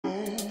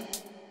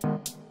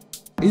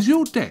Is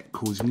your debt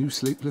causing you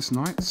sleepless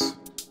nights?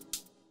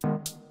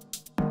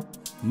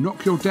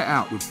 Knock your debt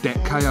out with Debt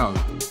KO.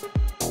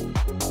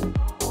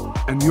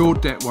 And your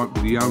debt won't be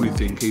the only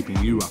thing keeping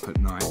you up at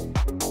night.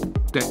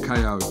 Debt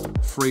KO,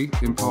 free,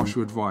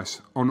 impartial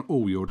advice on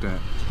all your debt.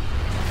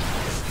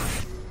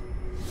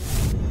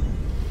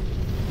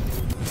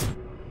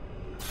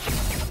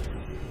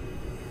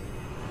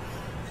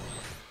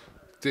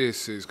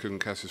 This is KUGAN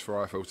CASSIUS for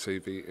IFL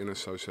TV in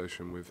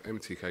association with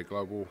MTK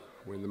Global.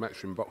 We're in the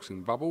Matchroom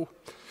Boxing Bubble.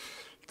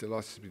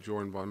 Delighted to be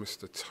joined by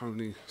Mr.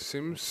 Tony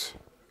SIMS.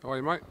 How are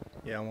you, mate?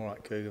 Yeah, I'm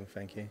alright, KUGAN,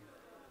 thank you.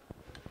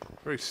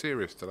 Very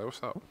serious today,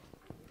 what's up?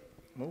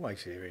 I'm always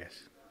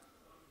serious.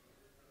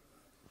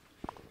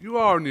 You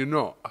are and you're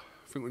not. I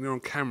think when you're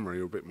on camera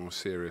you're a bit more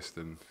serious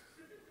than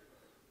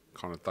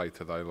kind of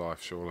day-to-day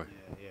life, surely.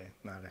 Yeah,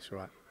 no, that's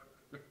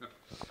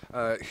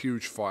right.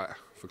 Huge fight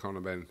for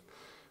CONOR BENN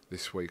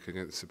this week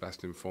against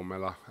Sebastian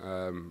Formella.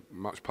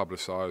 Much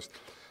publicised.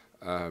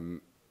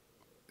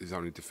 His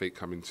only defeat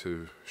coming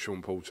to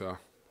Sean Porter,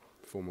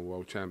 former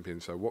world champion.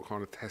 So what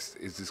kind of test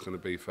is this going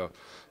to be for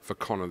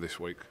Conor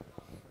this week?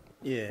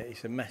 Yeah,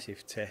 it's a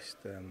massive test.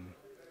 You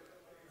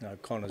know,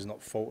 Conor's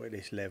not fought at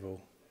this level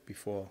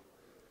before,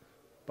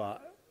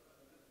 but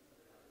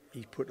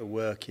he's put the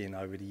work in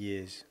over the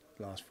years,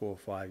 last 4 or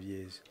 5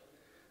 years,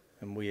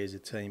 and we as a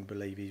team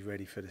believe he's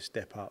ready for the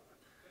step up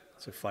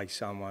to face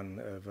someone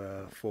of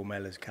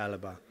Formella's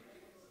calibre.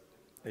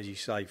 As you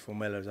say,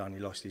 Formella's only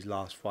lost his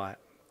last fight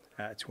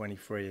out of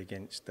 23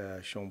 against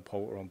Sean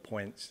Porter on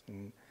points,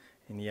 and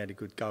he had a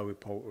good go with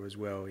Porter as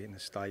well in the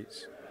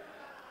States.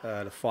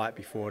 The fight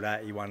before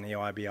that, he won the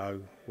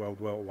IBO World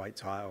Welterweight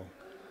title.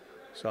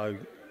 So,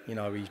 you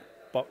know, he's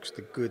boxed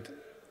a good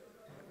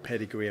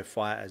pedigree of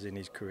fighters in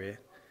his career,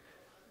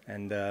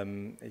 and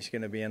it's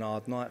going to be an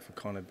hard night for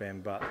CONOR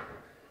BENN, but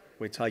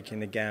we're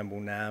taking the gamble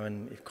now,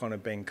 and if CONOR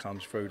BENN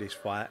comes through this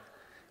fight,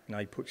 you know,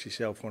 he puts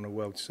himself on the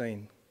world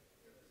scene.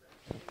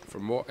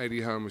 From what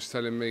Eddie Hearn was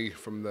telling me,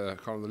 from the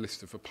kind of the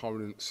list of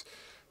opponents,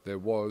 there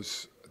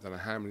was, I don't know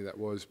how many that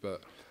was,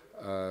 but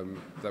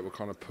that were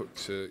kind of put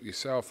to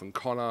yourself and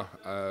Conor.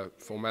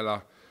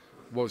 Formella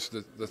was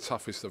the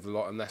toughest of the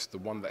lot, and that's the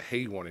one that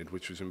he wanted,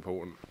 which was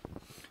important.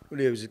 Well,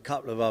 there was a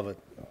couple of other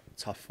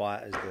tough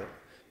fighters that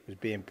was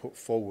being put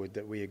forward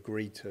that we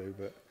agreed to,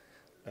 but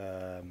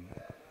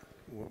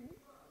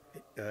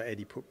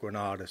Eddie put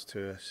Granadas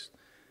to us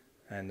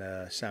and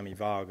Sammy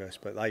Vargas,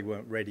 but they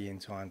weren't ready in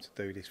time to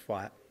do this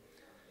fight.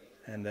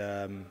 And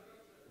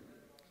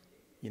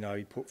you know,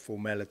 he put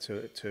Formella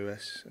to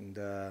us, and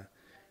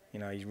you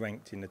know, he's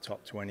ranked in the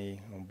top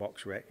 20 on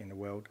BoxRec in the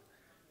world.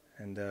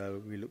 And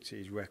we looked at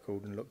his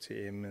record and looked at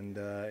him, and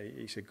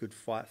it's a good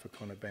fight for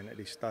CONOR BENN at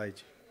this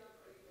stage.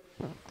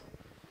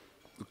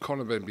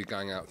 CONOR BENN be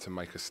going out to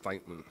make a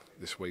statement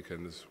this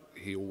weekend, as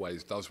he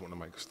always does want to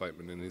make a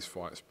statement in his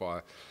fights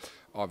by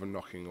either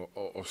knocking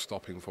or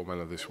stopping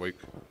Formella this week.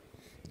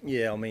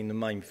 Yeah, I mean, the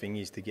main thing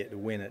is to get the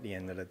win at the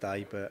end of the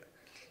day, but,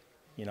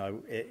 you know,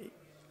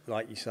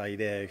 like you say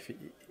there,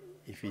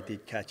 if he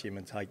did catch him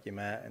and take him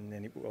out, and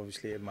then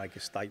obviously it'd make a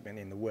statement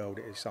in the world.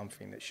 It is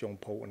something that Sean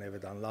Porter never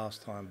done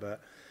last time,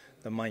 but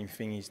the main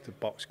thing is to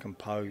box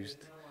composed,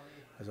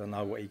 as I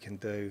know what he can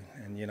do,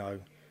 and, you know,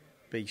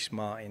 be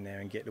smart in there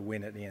and get the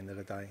win at the end of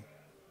the day.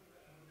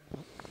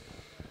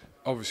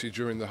 Obviously,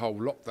 during the whole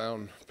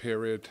lockdown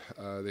period,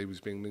 he was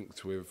being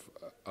linked with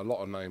a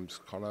lot of names,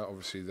 Conor.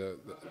 Obviously, the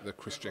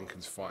Chris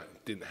Jenkins fight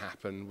didn't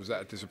happen. Was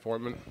that a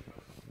disappointment?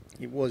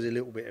 It was a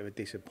little bit of a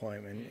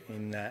disappointment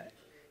in that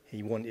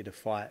he wanted to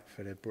fight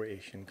for the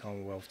British and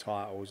Commonwealth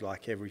titles,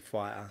 like every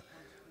fighter.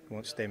 He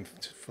wants them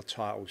for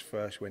titles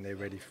first when they're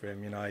ready for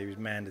him. You know, he was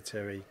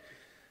mandatory,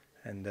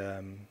 and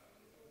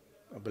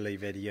I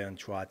believe Eddie Hearn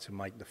tried to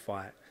make the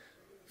fight.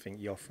 I think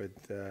he offered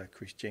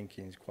Chris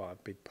Jenkins quite a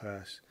big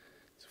purse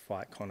to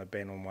fight CONOR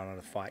BENN on one of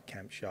the fight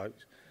camp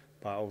shows,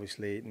 but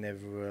obviously it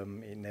never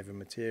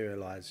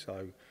materialised.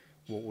 So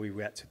what we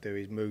had to do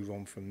is move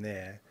on from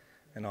there,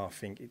 and I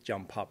think it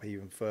jump up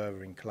even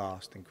further in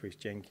class than Chris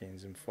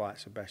Jenkins and fight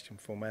Sebastian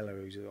Formella,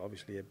 who's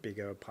obviously a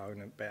bigger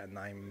opponent, better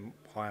name,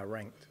 higher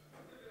ranked.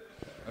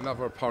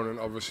 Another opponent,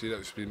 obviously,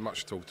 that's been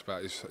much talked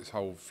about is this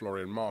whole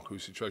Florian Marku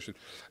situation.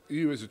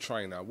 You as a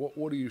trainer,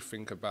 what do you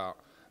think about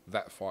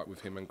that fight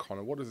with him and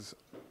Conor? What does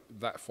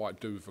that fight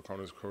do for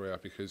Conor's career?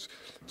 Because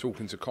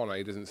talking to Conor,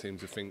 he doesn't seem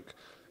to think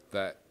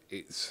that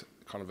it's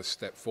kind of a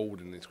step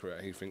forward in his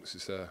career. He thinks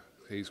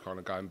he's kind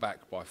of going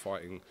back by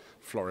fighting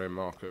Florian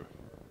Marku.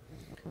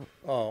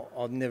 Oh,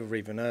 I'd never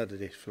even heard of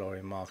this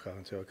Florian Marku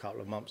until a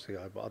couple of months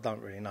ago, but I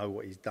don't really know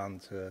what he's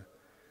done to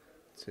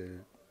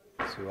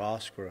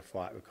ask for a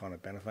fight with CONOR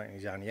BENN. I think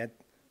he's only had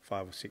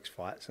 5 or 6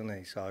 fights, hasn't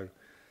he? So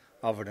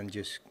other than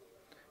just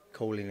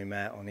calling him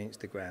out on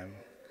Instagram,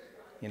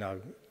 you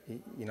know,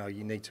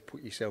 you need to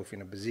put yourself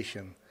in a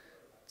position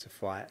to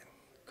fight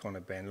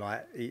CONOR BENN.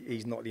 Like,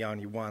 he's not the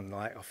only one.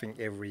 Like, I think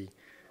every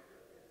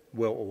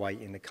welterweight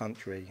in the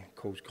country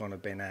calls CONOR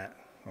BENN out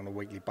on a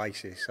weekly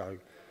basis. So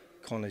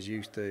Conor's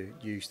used to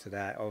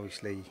that.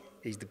 Obviously,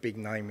 he's the big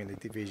name in the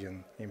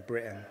division in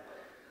Britain.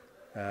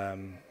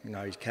 You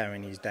know, he's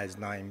carrying his dad's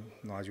name,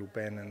 Nigel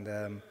Benn,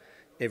 and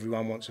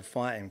everyone wants to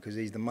fight him because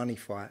he's the money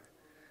fight.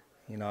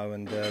 You know,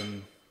 and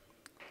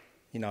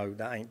you know,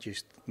 that ain't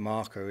just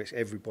Marco, it's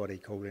everybody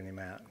calling him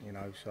out. You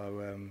know,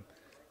 so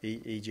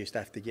he just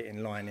have to get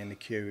in line in the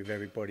queue with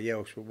everybody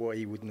else. But what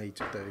he would need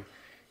to do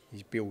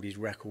is build his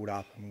record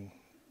up and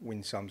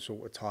win some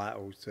sort of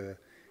titles to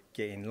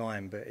get in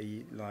line. But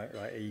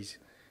he's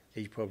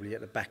probably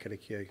at the back of the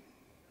queue.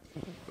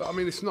 But I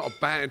mean, it's not a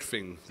bad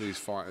thing, these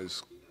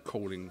fighters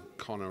calling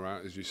Conor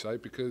out, as you say,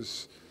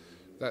 because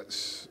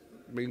that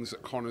means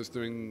that Conor's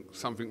doing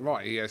something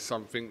right. He has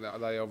something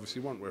that they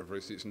obviously want, whether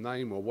it's his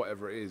name or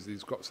whatever it is.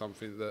 He's got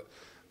something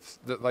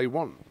that they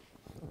want.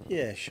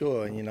 Yeah,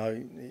 sure. And, you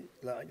know,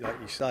 like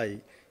you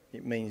say,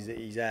 it means that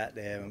he's out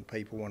there and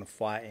people want to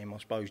fight him. I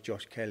suppose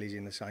Josh Kelly's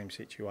in the same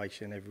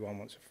situation. Everyone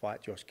wants to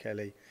fight Josh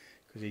Kelly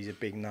because he's a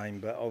big name.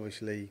 But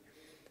obviously,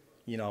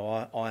 you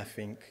know, I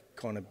think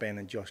CONOR BENN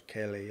and Josh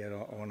Kelly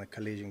are on a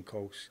collision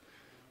course.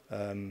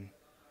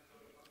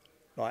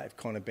 Like if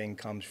CONOR BENN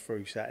comes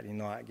through Saturday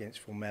night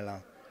against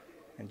Formella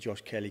and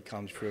Josh Kelly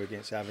comes through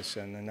against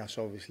Avison, and that's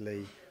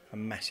obviously a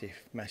massive,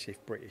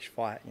 massive British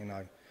fight, you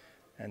know.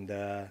 And,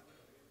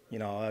 you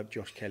know, I hope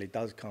Josh Kelly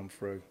does come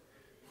through.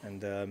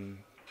 And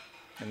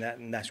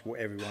that's what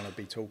everyone will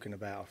be talking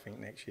about, I think,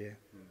 next year.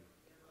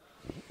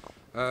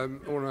 I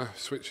want to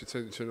switch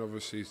attention,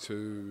 obviously,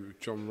 to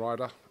John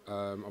Ryder.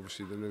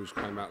 Obviously, the news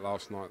came out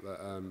last night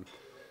that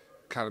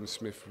Callum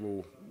Smith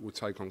will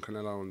take on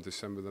Canelo on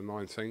December the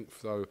 19th.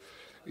 So,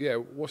 yeah,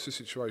 what's the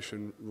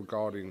situation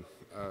regarding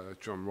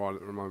John Ryder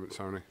at the moment,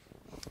 Tony?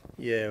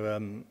 Yeah,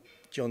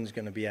 John's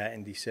going to be out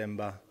in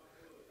December.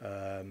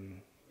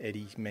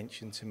 Eddie's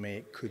mentioned to me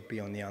it could be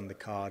on the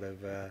undercard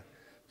of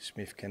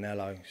Smith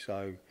Canelo,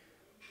 so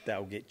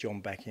that'll get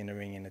John back in the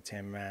ring in a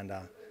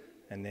 10-rounder,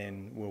 and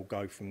then we'll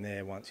go from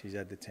there once he's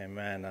had the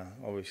 10-rounder.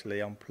 Obviously,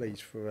 I'm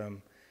pleased for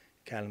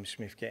Callum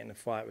Smith getting a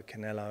fight with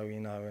Canelo, you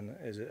know, and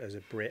as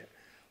a Brit,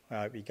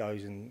 I hope he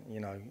goes and,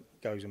 you know,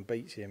 goes and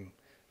beats him.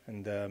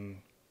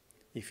 And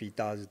if he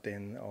does,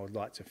 then I would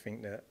like to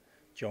think that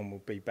John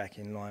will be back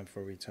in line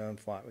for a return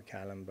fight with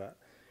Callum. But,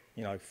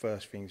 you know,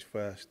 first things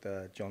first,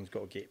 John's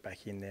got to get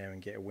back in there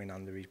and get a win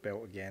under his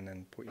belt again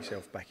and put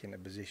himself back into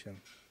position.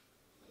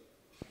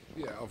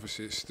 Yeah,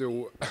 obviously it's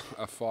still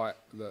a fight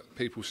that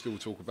people still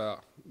talk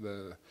about,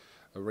 a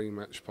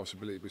rematch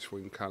possibility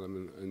between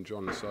Callum and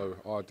John. So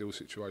ideal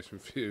situation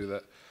for you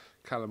that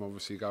Callum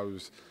obviously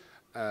goes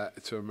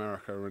to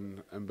America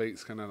and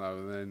beats Canelo,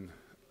 and then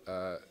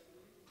a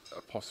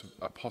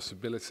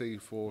possibility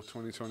for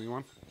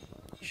 2021?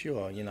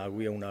 Sure, you know,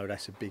 we all know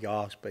that's a big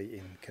arse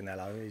beating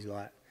Canelo. He's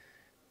like,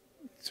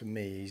 to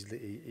me, he's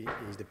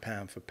the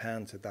pound for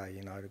pound today,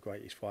 you know, the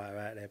greatest fighter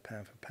out there,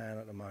 pound for pound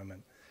at the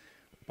moment.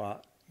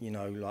 But, you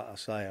know, like I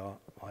say,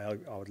 I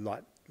would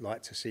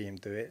like to see him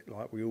do it,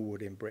 like we all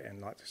would in Britain,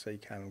 like to see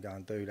Callum go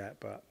and do that.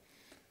 But,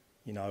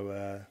 you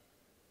know,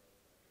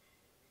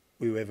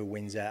 whoever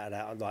wins out of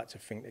that, I'd like to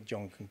think that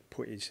John can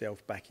put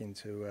himself back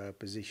into a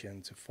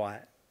position to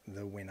fight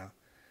the winner.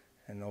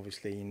 And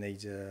obviously he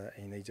needs a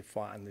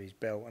fight under his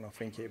belt, and I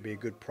think it'd be a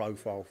good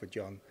profile for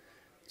John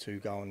to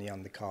go on the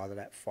undercard of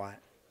that fight,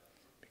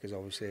 because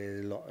obviously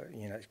there's a lot,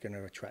 you know, it's going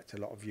to attract a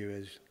lot of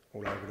viewers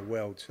all over the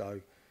world.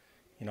 So,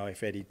 you know,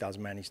 if Eddie does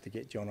manage to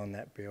get John on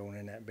that bill,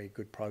 then that'd be a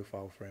good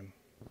profile for him.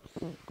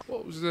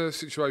 What was the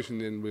situation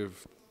then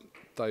with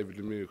David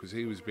Lemieux? Because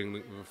he was being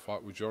linked with a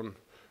fight with John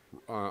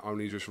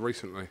only just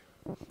recently.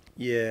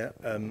 Yeah,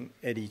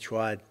 Eddie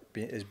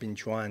has been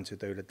trying to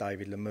do the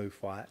David Lemieux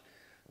fight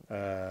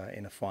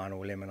in a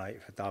final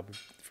eliminator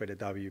for the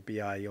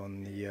WBA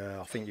on the,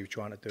 I think he was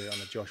trying to do it on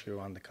the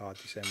Joshua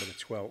undercard December the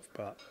 12th,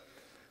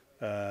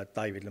 but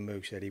David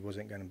Lemieux said he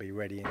wasn't going to be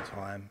ready in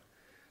time.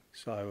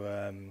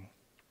 So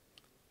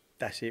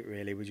that's it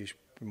really, we've just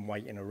been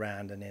waiting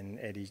around, and then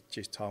Eddie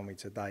just told me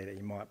today that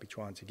he might be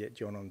trying to get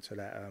John onto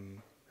that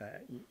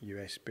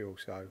US bill,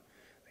 so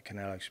the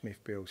Canelo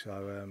Smith bill,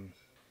 so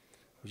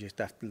we just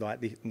have to,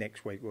 like,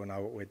 next week we'll know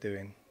what we're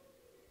doing.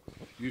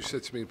 You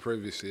said to me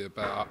previously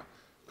about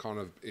kind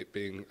of it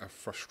being a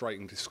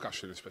frustrating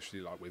discussion,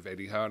 especially like with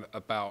Eddie Hearn,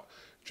 about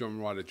John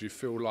Ryder. Do you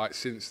feel like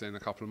since then, a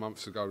couple of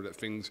months ago, that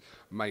things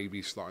may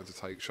be starting to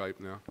take shape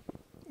now?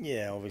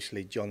 Yeah,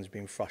 obviously John's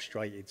been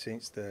frustrated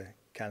since the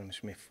Callum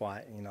Smith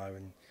fight, you know,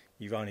 and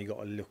you've only got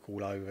to look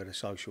all over the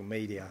social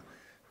media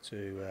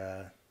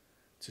to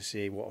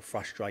see what a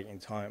frustrating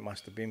time it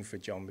must have been for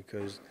John,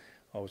 because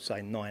I would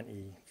say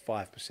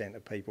 95%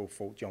 of people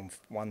thought John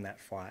won that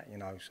fight, you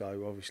know.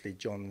 So obviously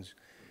John's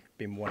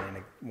been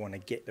wanting to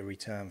get the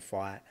return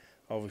fight.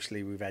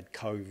 Obviously we've had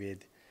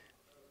COVID.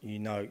 You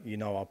know,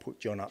 I put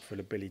John up for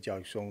the Billy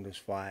Joe Saunders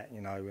fight,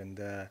 you know,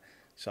 and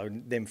so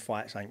them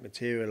fights ain't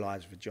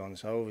materialised for John.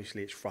 So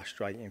obviously it's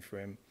frustrating for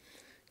him,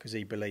 because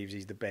he believes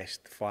he's the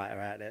best fighter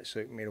out there at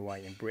super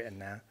middleweight in Britain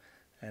now,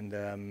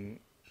 and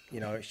you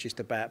know, it's just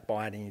about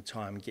biding your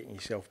time, getting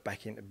yourself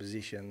back into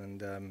position,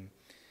 and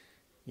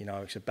you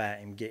know, it's about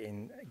him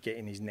getting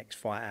his next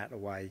fight out of the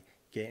way,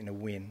 getting a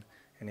win,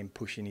 and then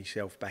pushing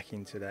himself back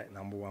into that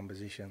 #1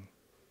 position.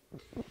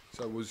 So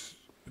So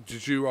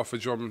did you offer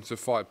John to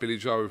fight Billy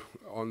Joe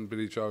on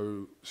Billy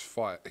Joe's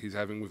fight he's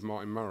having with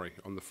Martin Murray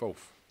on the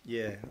 4th?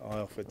 Yeah, I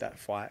offered that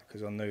fight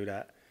because I knew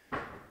that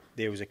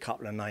there was a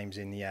couple of names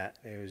in the hat.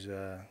 There was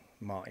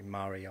Martin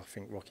Murray, I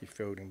think Rocky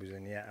Fielding was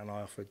in the hat, and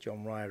I offered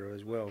John RYDER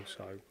as well.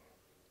 So,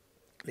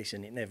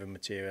 listen, it never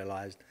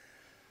materialised.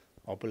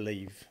 I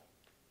believe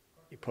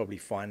probably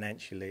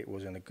financially it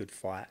wasn't a good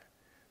fight,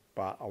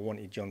 but I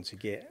wanted John to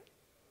get,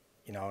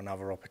 you know,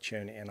 another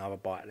opportunity, another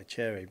bite of the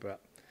cherry. But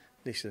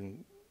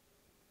listen,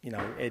 you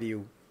know, Eddie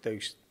will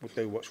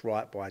do what's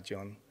right by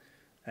John,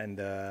 and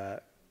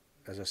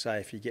as I say,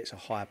 if he gets a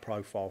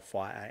high-profile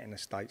fight out in the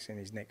States in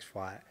his next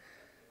fight,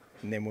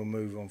 and then we'll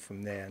move on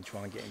from there and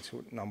try and get into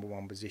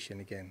 #1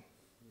 position again.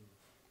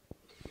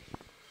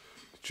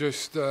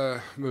 Just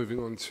moving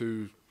on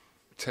to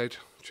Ted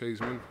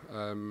Cheeseman.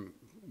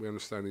 We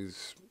understand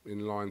he's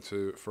in line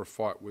for a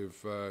fight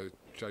with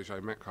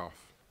JJ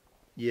Metcalf.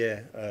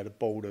 Yeah, the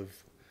board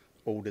have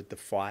ordered the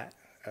fight,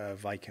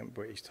 vacant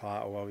British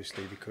title,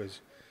 obviously, because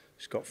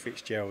Scott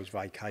Fitzgerald's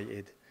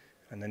vacated,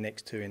 and the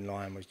next two in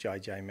line was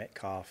JJ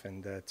Metcalf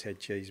and Ted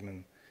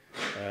Cheeseman.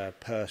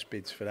 Purse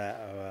bids for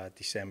that are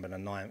December the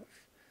 9th,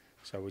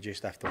 so we'll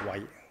just have to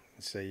wait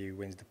and see who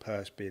wins the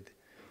purse bid.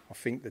 I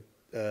think that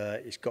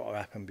it's got to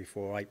happen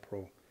before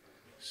April,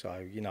 so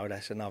you know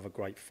that's another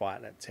great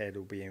fight that Ted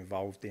will be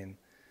involved in,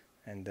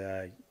 and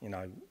you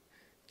know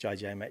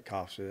JJ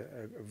Metcalf's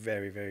a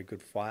very, very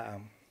good fighter.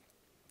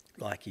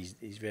 Like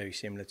he's very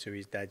similar to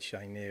his dad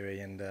Shane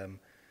Neary, and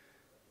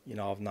you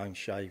know I've known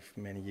Shay for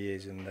many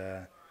years,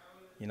 and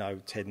you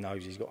know, Ted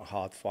knows he's got a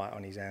hard fight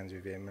on his hands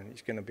with him, and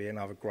it's going to be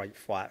another great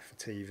fight for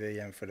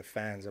TV and for the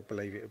fans. I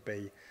believe it would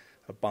be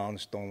a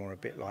barnstormer, a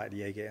bit like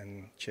the Eggett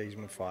and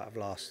Cheeseman fight of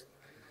last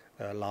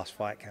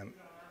fight camp.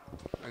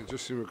 And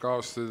just in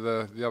regards to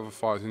the other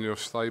fights in your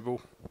stable?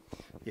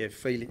 Yeah,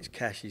 Felix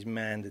Cash is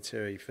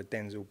mandatory for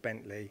Denzel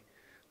Bentley.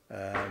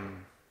 I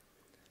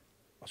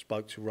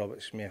spoke to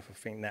Robert Smith. I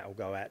think that will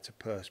go out to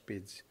purse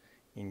bids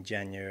in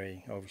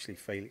January. Obviously,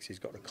 Felix has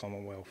got the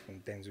Commonwealth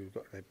and Denzel's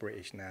got the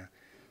British now.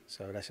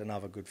 So that's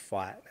another good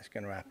fight that's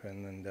going to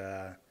happen,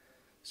 and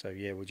so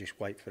yeah, we'll just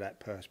wait for that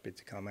purse bid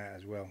to come out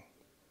as well.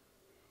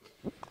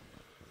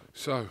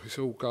 So it's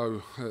all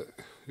go at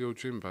your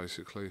gym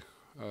basically.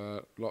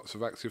 Lots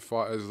of active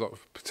fighters, a lot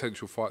of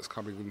potential fights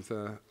coming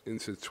into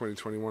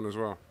 2021 as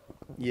well.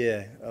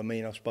 Yeah, I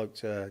mean, I spoke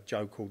to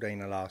Joe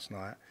Caldina last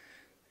night.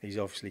 He's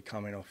obviously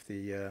coming off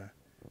the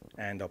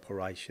hand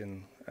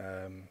operation.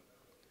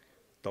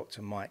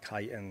 Dr. Mike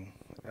Hayton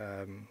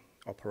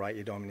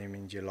operated on him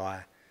in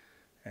July,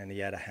 and he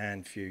had a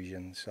hand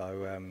fusion,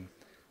 so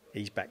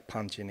he's back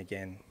punching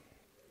again,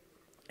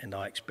 and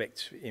I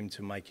expect him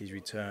to make his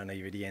return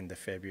either the end of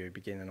February,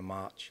 beginning of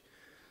March.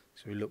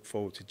 So we look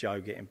forward to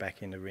Joe getting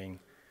back in the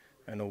ring,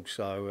 and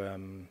also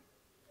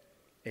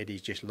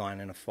Eddie's just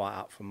lining a fight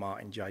up for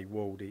Martin J.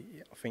 Ward.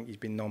 I think he's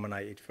been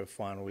nominated for a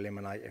final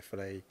eliminator for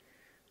the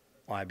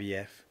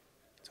IBF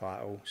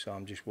title, so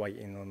I'm just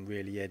waiting on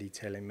really Eddie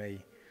telling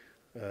me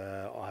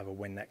either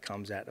when that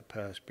comes out the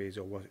purse bids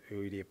or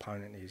who the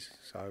opponent is.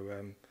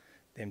 So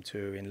them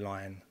two are in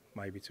line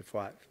maybe to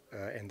fight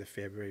end of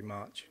February,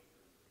 March.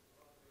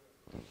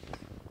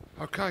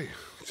 Okay,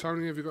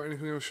 Tony, have you got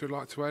anything else you'd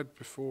like to add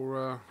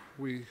before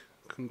we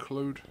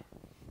conclude?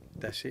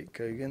 That's it,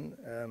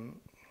 KUGAN.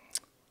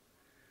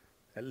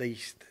 At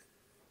least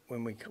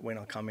when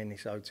I come in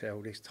this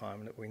hotel this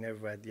time, that we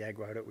never had the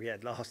aggro that we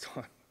had last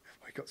time.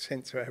 We got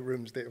sent to our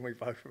rooms, didn't we,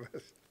 both of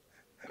us?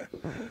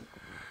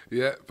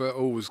 Yeah, but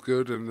all was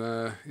good, and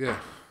yeah,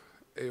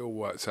 it all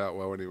worked out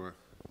well anyway.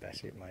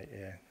 That's it, mate.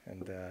 Yeah,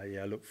 and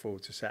yeah, I look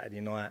forward to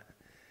Saturday night.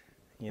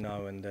 You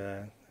know, and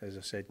as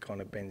I said,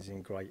 CONOR Benn's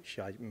in great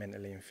shape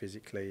mentally and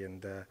physically,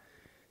 and it'd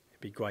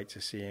be great to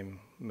see him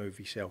move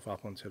himself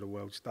up onto the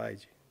world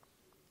stage.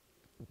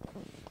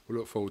 We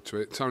look forward to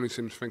it. Tony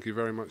Sims, thank you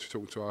very much for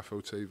talking to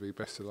IFL TV.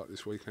 Best of luck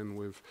this weekend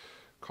with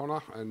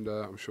CONOR, and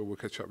I'm sure we'll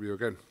catch up with you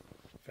again.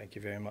 Thank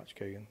you very much,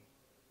 KUGAN.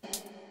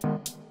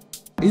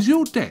 Is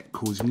your debt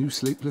causing you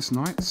sleepless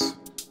nights?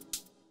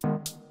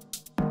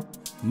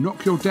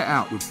 Knock your debt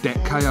out with Debt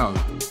KO.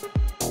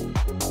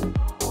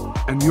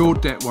 And your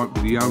debt won't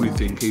be the only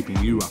thing keeping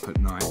you up at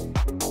night.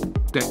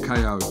 Debt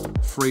KO,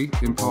 free,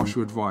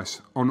 impartial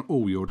advice on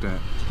all your debt.